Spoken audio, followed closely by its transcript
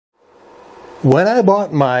When I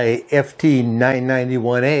bought my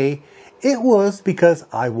FT991A, it was because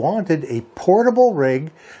I wanted a portable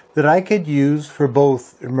rig that I could use for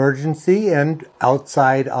both emergency and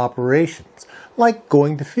outside operations, like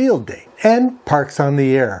going to field day and parks on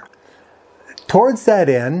the air. Towards that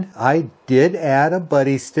end, I did add a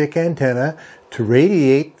buddy stick antenna to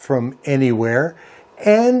radiate from anywhere,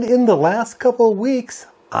 and in the last couple of weeks,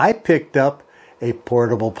 I picked up a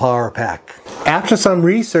portable power pack. After some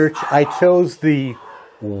research, I chose the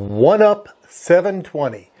OneUp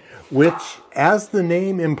 720, which, as the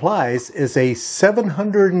name implies, is a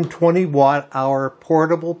 720 watt-hour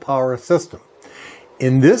portable power system.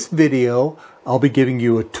 In this video, I'll be giving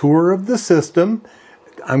you a tour of the system.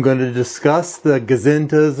 I'm going to discuss the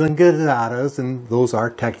gazintas and gazatas, and those are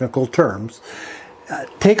technical terms.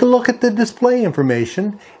 Take a look at the display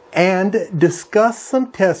information and discuss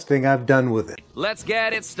some testing I've done with it. Let's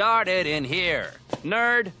get it started in here,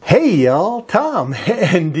 nerd. Hey y'all, Tom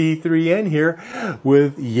and D3N here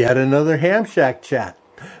with yet another Ham Shack chat.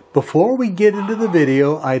 Before we get into the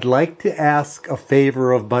video, I'd like to ask a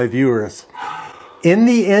favor of my viewers. In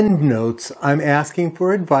the end notes, I'm asking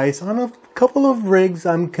for advice on a couple of rigs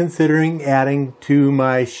I'm considering adding to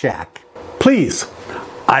my shack. Please,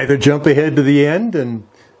 either jump ahead to the end and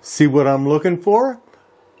see what I'm looking for,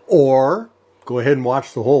 or go ahead and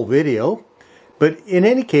watch the whole video. But in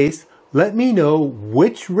any case, let me know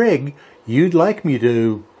which rig you'd like me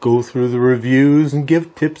to go through the reviews and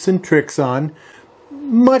give tips and tricks on,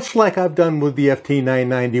 much like I've done with the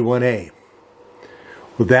FT991A.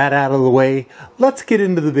 With that out of the way, let's get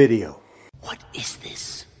into the video. What is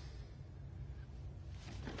this?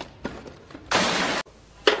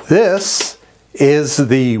 This is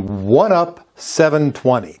the OneUp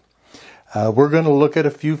 720. We're going to look at a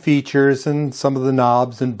few features and some of the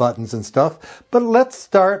knobs and buttons and stuff, but let's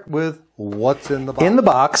start with what's in the box. In the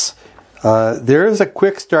box, there is a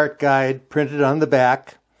quick start guide printed on the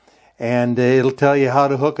back, and it'll tell you how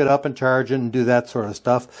to hook it up and charge it and do that sort of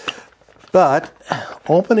stuff. But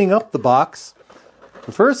opening up the box,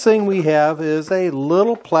 the first thing we have is a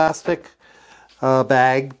little plastic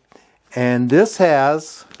bag, and this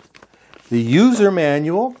has the user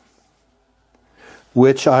manual,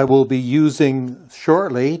 which I will be using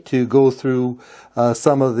shortly to go through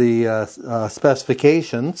some of the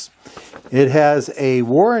specifications. It has a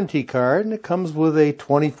warranty card, and it comes with a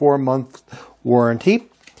 24-month warranty.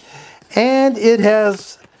 And it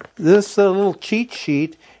has this little cheat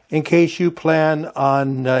sheet in case you plan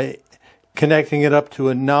on connecting it up to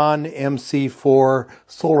a non-MC4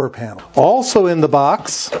 solar panel. Also in the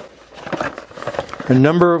box, a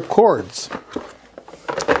number of cords.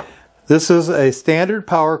 This is a standard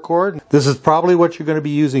power cord. This is probably what you're going to be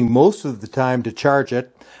using most of the time to charge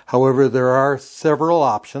it. However, there are several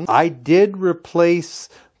options. I did replace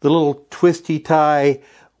the little twisty tie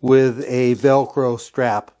with a Velcro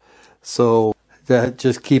strap, so that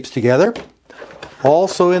just keeps together.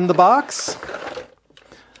 Also in the box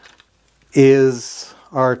is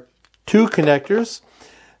our two connectors.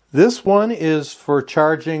 This one is for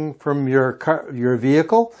charging from your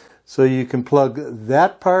vehicle. So you can plug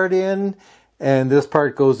that part in, and this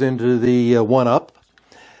part goes into the OneUp.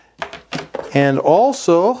 And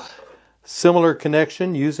also, similar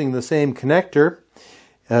connection using the same connector.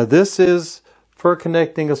 This is for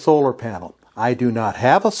connecting a solar panel. I do not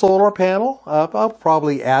have a solar panel. I'll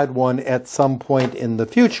probably add one at some point in the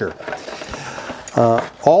future.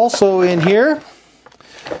 Also in here,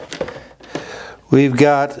 we've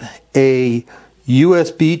got a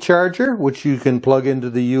USB charger, which you can plug into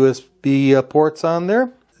the USB ports on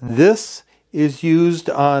there. This is used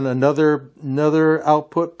on another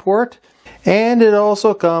output port, and it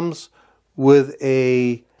also comes with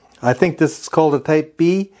a, I think this is called a Type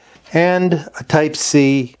B, and a Type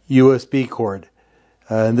C USB cord.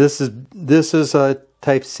 And this is a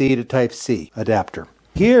Type C to Type C adapter.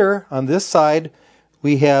 Here on this side,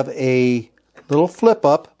 we have a little flip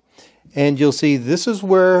up. And you'll see this is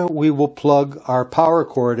where we will plug our power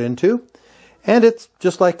cord into. And it's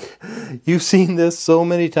just like you've seen this so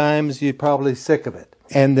many times, you're probably sick of it.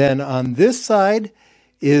 And then on this side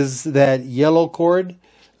is that yellow cord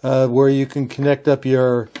where you can connect up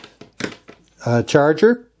your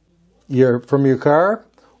charger from your car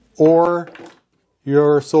or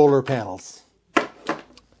your solar panels.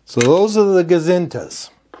 So those are the gazintas.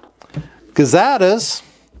 Gazatas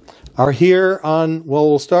are here on, well,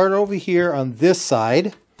 we'll start over here on this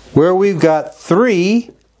side, where we've got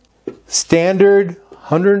three standard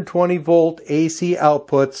 120 volt AC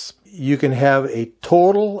outputs. You can have a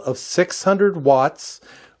total of 600 watts,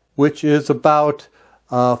 which is about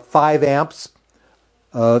 5 amps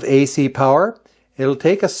of AC power. it'll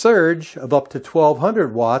take a surge of up to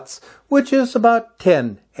 1200 watts, which is about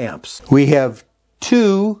 10 amps. We have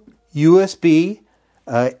two USB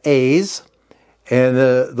A's, and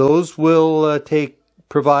those will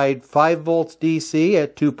provide 5 volts DC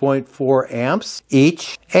at 2.4 amps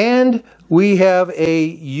each. And we have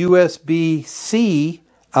a USB-C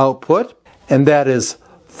output, and that is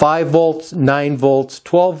 5 volts, 9 volts,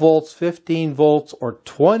 12 volts, 15 volts, or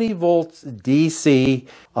 20 volts DC,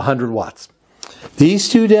 100 watts. These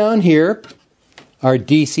two down here are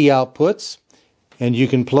DC outputs, and you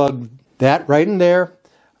can plug that right in there.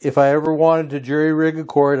 If I ever wanted to jury rig a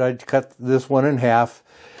cord, I'd cut this one in half,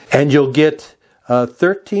 and you'll get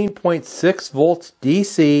 13.6 volts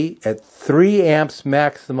DC at 3 amps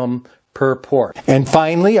maximum per port. And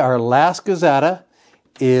finally, our last Gazzetta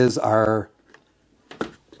is our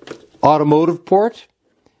automotive port.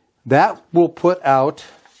 That will put out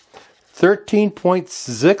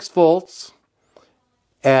 13.6 volts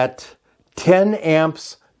at 10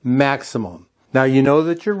 amps maximum. Now you know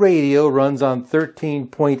that your radio runs on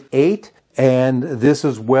 13.8, and this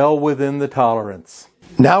is well within the tolerance.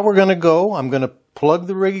 Now I'm going to plug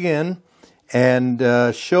the rig in and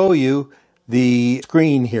show you the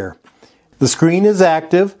screen here. The screen is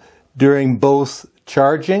active during both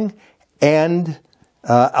charging and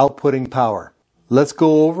outputting power. Let's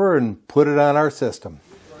go over and put it on our system.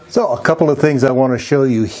 So a couple of things I want to show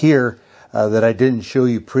you here that I didn't show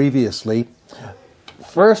you previously.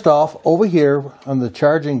 First off, over here on the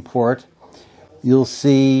charging port, you'll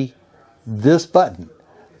see this button.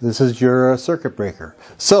 This is your circuit breaker.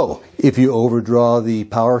 So if you overdraw the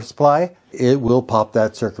power supply, it will pop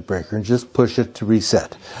that circuit breaker, and just push it to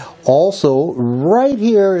reset. Also, right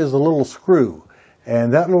here is a little screw,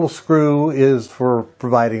 and that little screw is for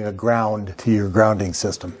providing a ground to your grounding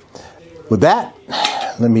system. With that,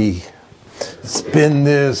 let me spin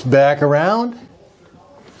this back around,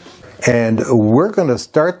 and we're going to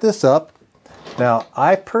start this up. Now,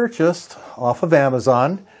 I purchased off of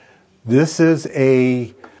Amazon. This is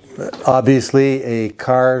obviously a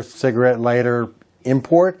car cigarette lighter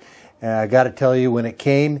import. And I got to tell you, when it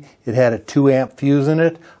came, it had a 2 amp fuse in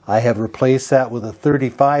it. I have replaced that with a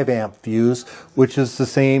 35 amp fuse, which is the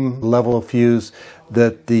same level of fuse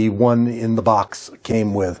that the one in the box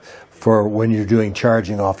came with for when you're doing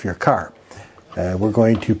charging off your car. We're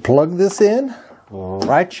going to plug this in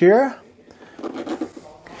right here,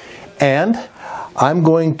 and I'm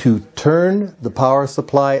going to turn the power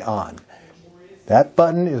supply on. That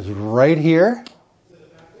button is right here,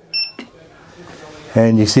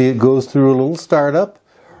 and you see it goes through a little startup.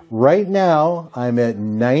 Right now I'm at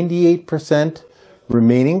 98%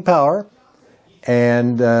 remaining power,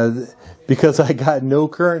 and because I got no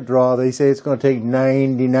current draw, they say it's going to take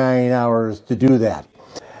 99 hours to do that.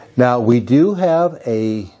 Now we do have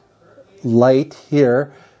a light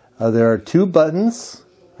here. There are 2 buttons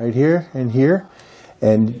right here and here,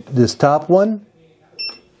 and this top one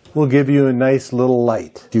will give you a nice little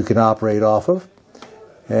light you can operate off of.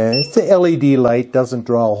 It's an LED light, doesn't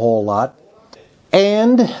draw a whole lot.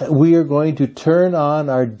 And we are going to turn on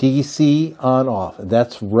our DC on-off.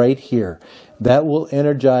 That's right here. That will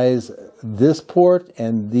energize this port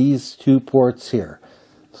and these 2 ports here.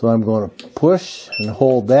 So I'm going to push and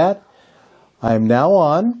hold that. I'm now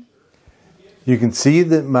on. You can see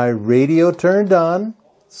that my radio turned on,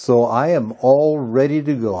 so I am all ready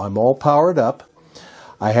to go. I'm all powered up.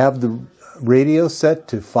 I have the radio set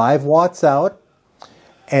to 5 watts out,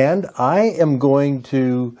 and I am going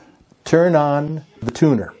to turn on the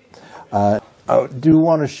tuner. I do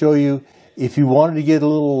want to show you, if you wanted to get a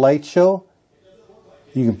little light show,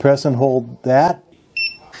 you can press and hold that,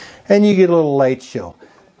 and you get a little light show.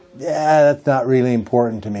 Yeah, that's not really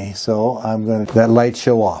important to me, so I'm going to that light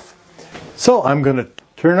show off. So I'm going to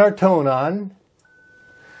turn our tone on,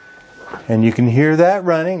 and you can hear that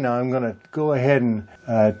running. Now I'm going to go ahead and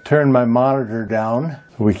turn my monitor down.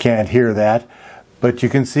 We can't hear that, but you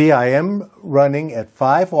can see I am running at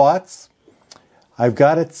 5 watts. I've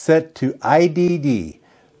got it set to IDD.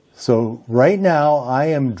 So right now I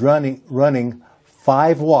am running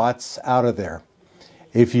 5 watts out of there.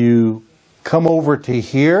 If you come over to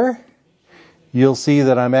here, you'll see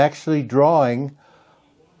that I'm actually drawing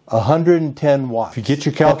 110 watts. If you get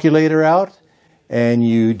your calculator out and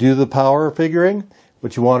you do the power figuring,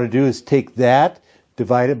 what you want to do is take that,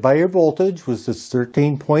 divide it by your voltage, which is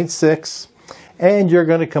 13.6, and you're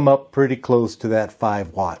going to come up pretty close to that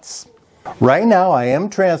 5 watts. Right now I am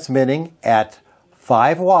transmitting at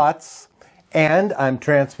 5 watts, and I'm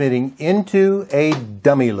transmitting into a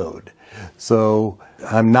dummy load. So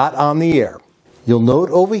I'm not on the air. You'll note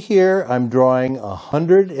over here I'm drawing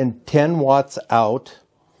 110 watts out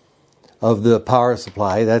of the power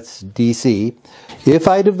supply. That's DC. If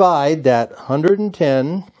I divide that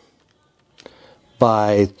 110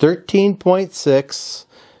 by 13.6,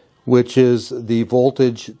 which is the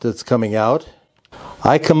voltage that's coming out,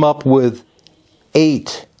 I come up with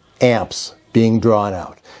 8 amps being drawn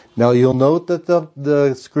out. Now you'll note that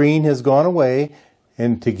the screen has gone away,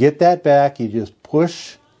 and to get that back you just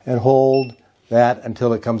push and hold that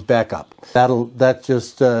until it comes back up. That's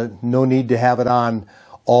just no need to have it on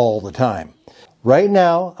all the time. Right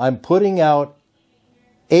now I'm putting out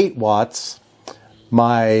 8 watts.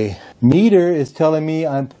 My meter is telling me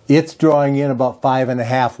it's drawing in about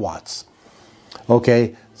 5.5 watts.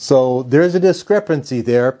 Okay, so there's a discrepancy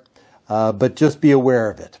there, but just be aware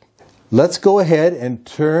of it. Let's go ahead and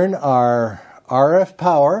turn our RF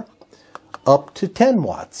power up to 10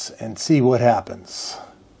 watts and see what happens.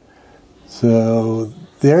 So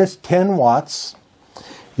there's 10 watts.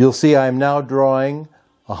 You'll see I'm now drawing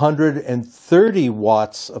 130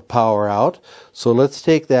 watts of power out. So let's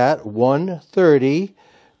take that, 130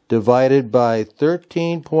 divided by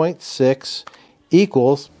 13.6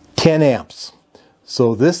 equals 10 amps.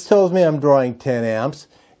 So this tells me I'm drawing 10 amps.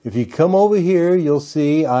 If you come over here, you'll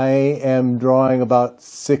see I am drawing about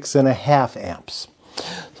 6.5 amps.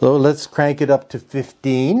 So let's crank it up to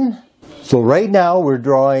 15. So right now we're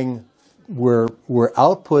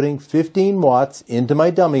outputting 15 watts into my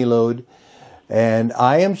dummy load, and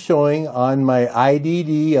I am showing on my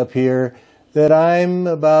IDD up here that I'm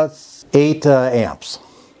about 8 amps.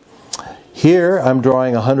 Here I'm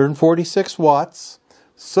drawing 146 watts.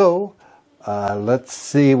 So let's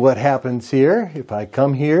see what happens here. If I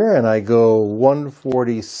come here and I go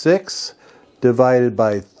 146 divided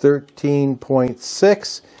by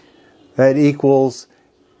 13.6, that equals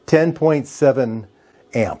 10.7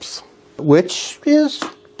 amps, which is,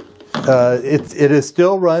 it is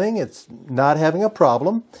still running. It's not having a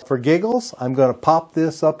problem. For giggles, I'm going to pop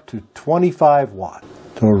this up to 25 watts.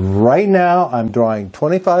 So right now I'm drawing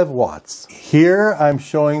 25 watts. Here I'm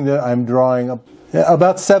showing that I'm drawing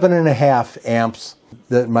about 7.5 amps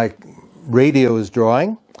that my radio is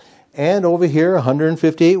drawing. And over here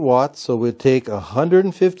 158 watts, so we'll take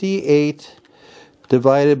 158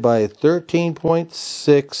 divided by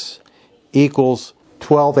 13.6 equals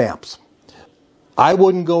 12 amps. I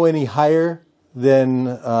wouldn't go any higher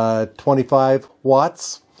than 25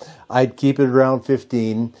 watts. I'd keep it around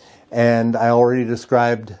 15, and I already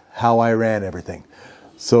described how I ran everything.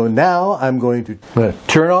 So now I'm going to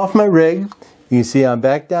turn off my rig. You can see I'm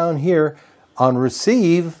back down here. On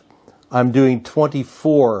receive, I'm doing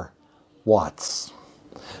 24 watts.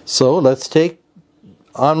 So let's take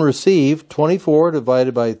on receive, 24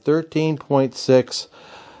 divided by 13.6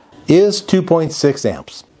 is 2.6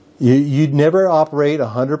 amps. You'd never operate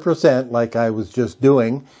 100% like I was just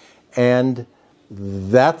doing, and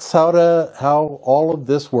that's how all of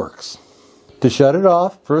this works. To shut it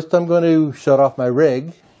off, first I'm going to shut off my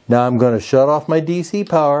rig. Now I'm going to shut off my DC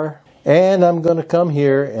power, and I'm going to come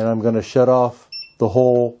here and I'm going to shut off the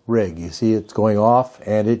whole rig. You see it's going off,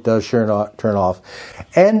 and it does turn off.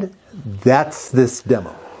 And that's this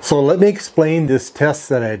demo. So let me explain this test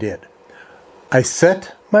that I did. I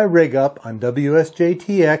set my rig up on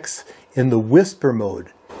WSJTX in the whisper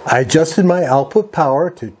mode. I adjusted my output power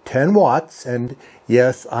to 10 watts, and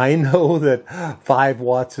yes, I know that 5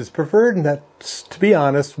 watts is preferred, and that's, to be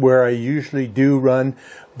honest, where I usually do run,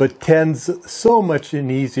 but 10's so much an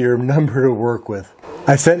easier number to work with.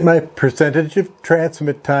 I set my percentage of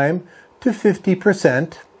transmit time to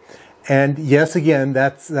 50%, and yes, again,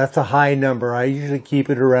 that's a high number. I usually keep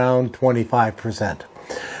it around 25%.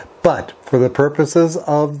 But for the purposes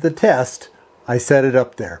of the test, I set it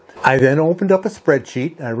up there. I then opened up a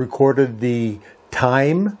spreadsheet. I recorded the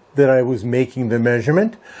time that I was making the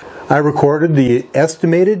measurement. I recorded the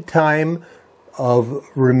estimated time of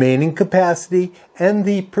remaining capacity and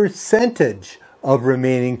the percentage of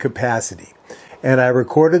remaining capacity. And I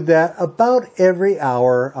recorded that about every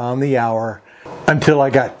hour on the hour until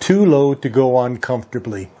I got too low to go on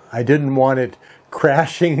comfortably. I didn't want it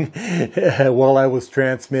crashing while I was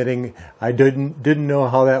transmitting. I didn't know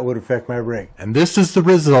how that would affect my rig. And this is the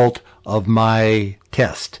result of my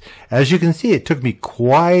test. As you can see, it took me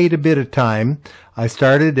quite a bit of time. I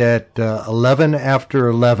started at 11 after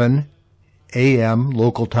 11 a.m.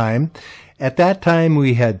 local time. At that time,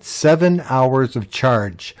 we had 7 hours of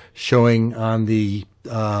charge showing on the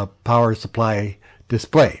power supply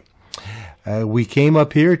display. We came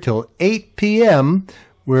up here till 8 p.m.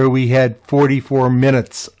 where we had 44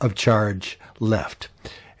 minutes of charge left.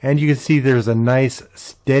 and you can see there's a nice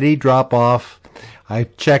steady drop off. I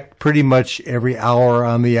checked pretty much every hour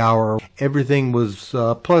on the hour. Everything was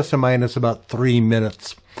plus or minus about 3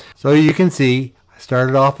 minutes. So you can see I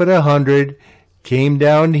started off at 100, came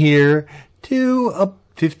down here to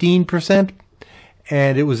 15%,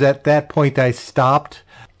 and it was at that point I stopped.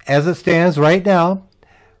 As it stands right now,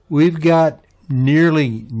 we've got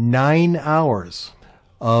nearly 9 hours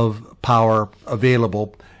of power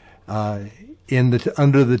available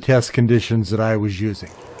under the test conditions that I was using.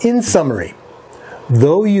 In summary,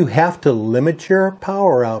 though you have to limit your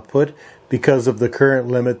power output because of the current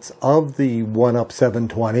limits of the OneUp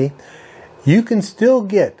 720, you can still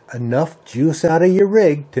get enough juice out of your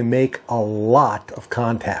rig to make a lot of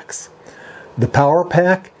contacts. The power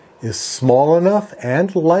pack is small enough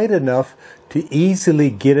and light enough to easily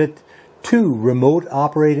get it to remote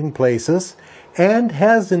operating places and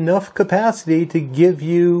has enough capacity to give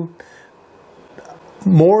you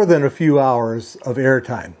more than a few hours of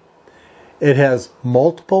airtime. It has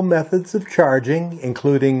multiple methods of charging,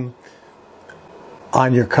 including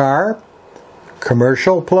on your car,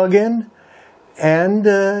 commercial plug-in, and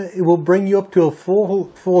it will bring you up to a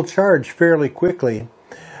full charge fairly quickly.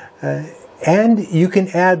 And you can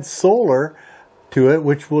add solar to it,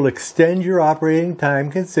 which will extend your operating time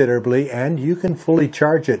considerably, and you can fully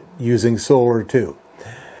charge it using solar too.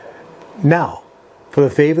 Now, for the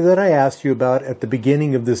favor that I asked you about at the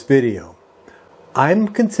beginning of this video, I'm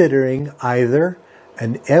considering either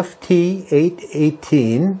an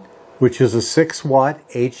FT818, which is a 6-watt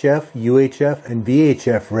HF, UHF, and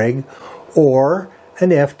VHF rig, or an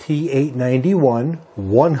FT891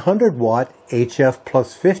 100-watt HF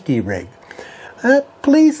plus 50 rig.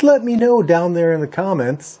 Please let me know down there in the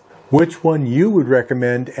comments which one you would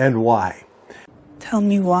recommend and why. Tell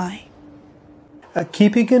me why.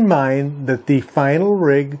 Keeping in mind that the final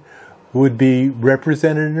rig would be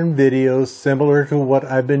represented in videos similar to what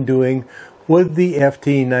I've been doing with the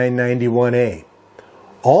FT991A.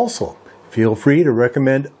 Also, feel free to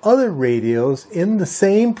recommend other radios in the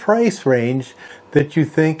same price range that you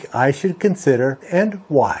think I should consider and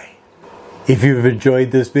why. If you've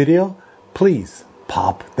enjoyed this video, please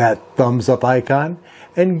pop that thumbs up icon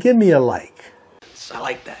and give me a like. I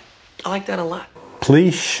like that. I like that a lot.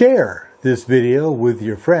 Please share this video with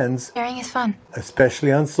your friends. Sharing is fun.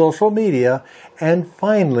 Especially on social media. And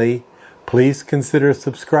finally, please consider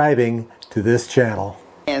subscribing to this channel.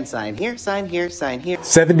 And sign here, sign here, sign here.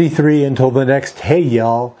 73 until the next hey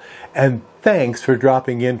y'all, and thanks for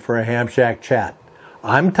dropping in for a Ham Shack chat.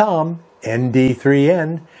 I'm Tom,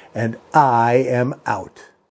 ND3N, and I am out.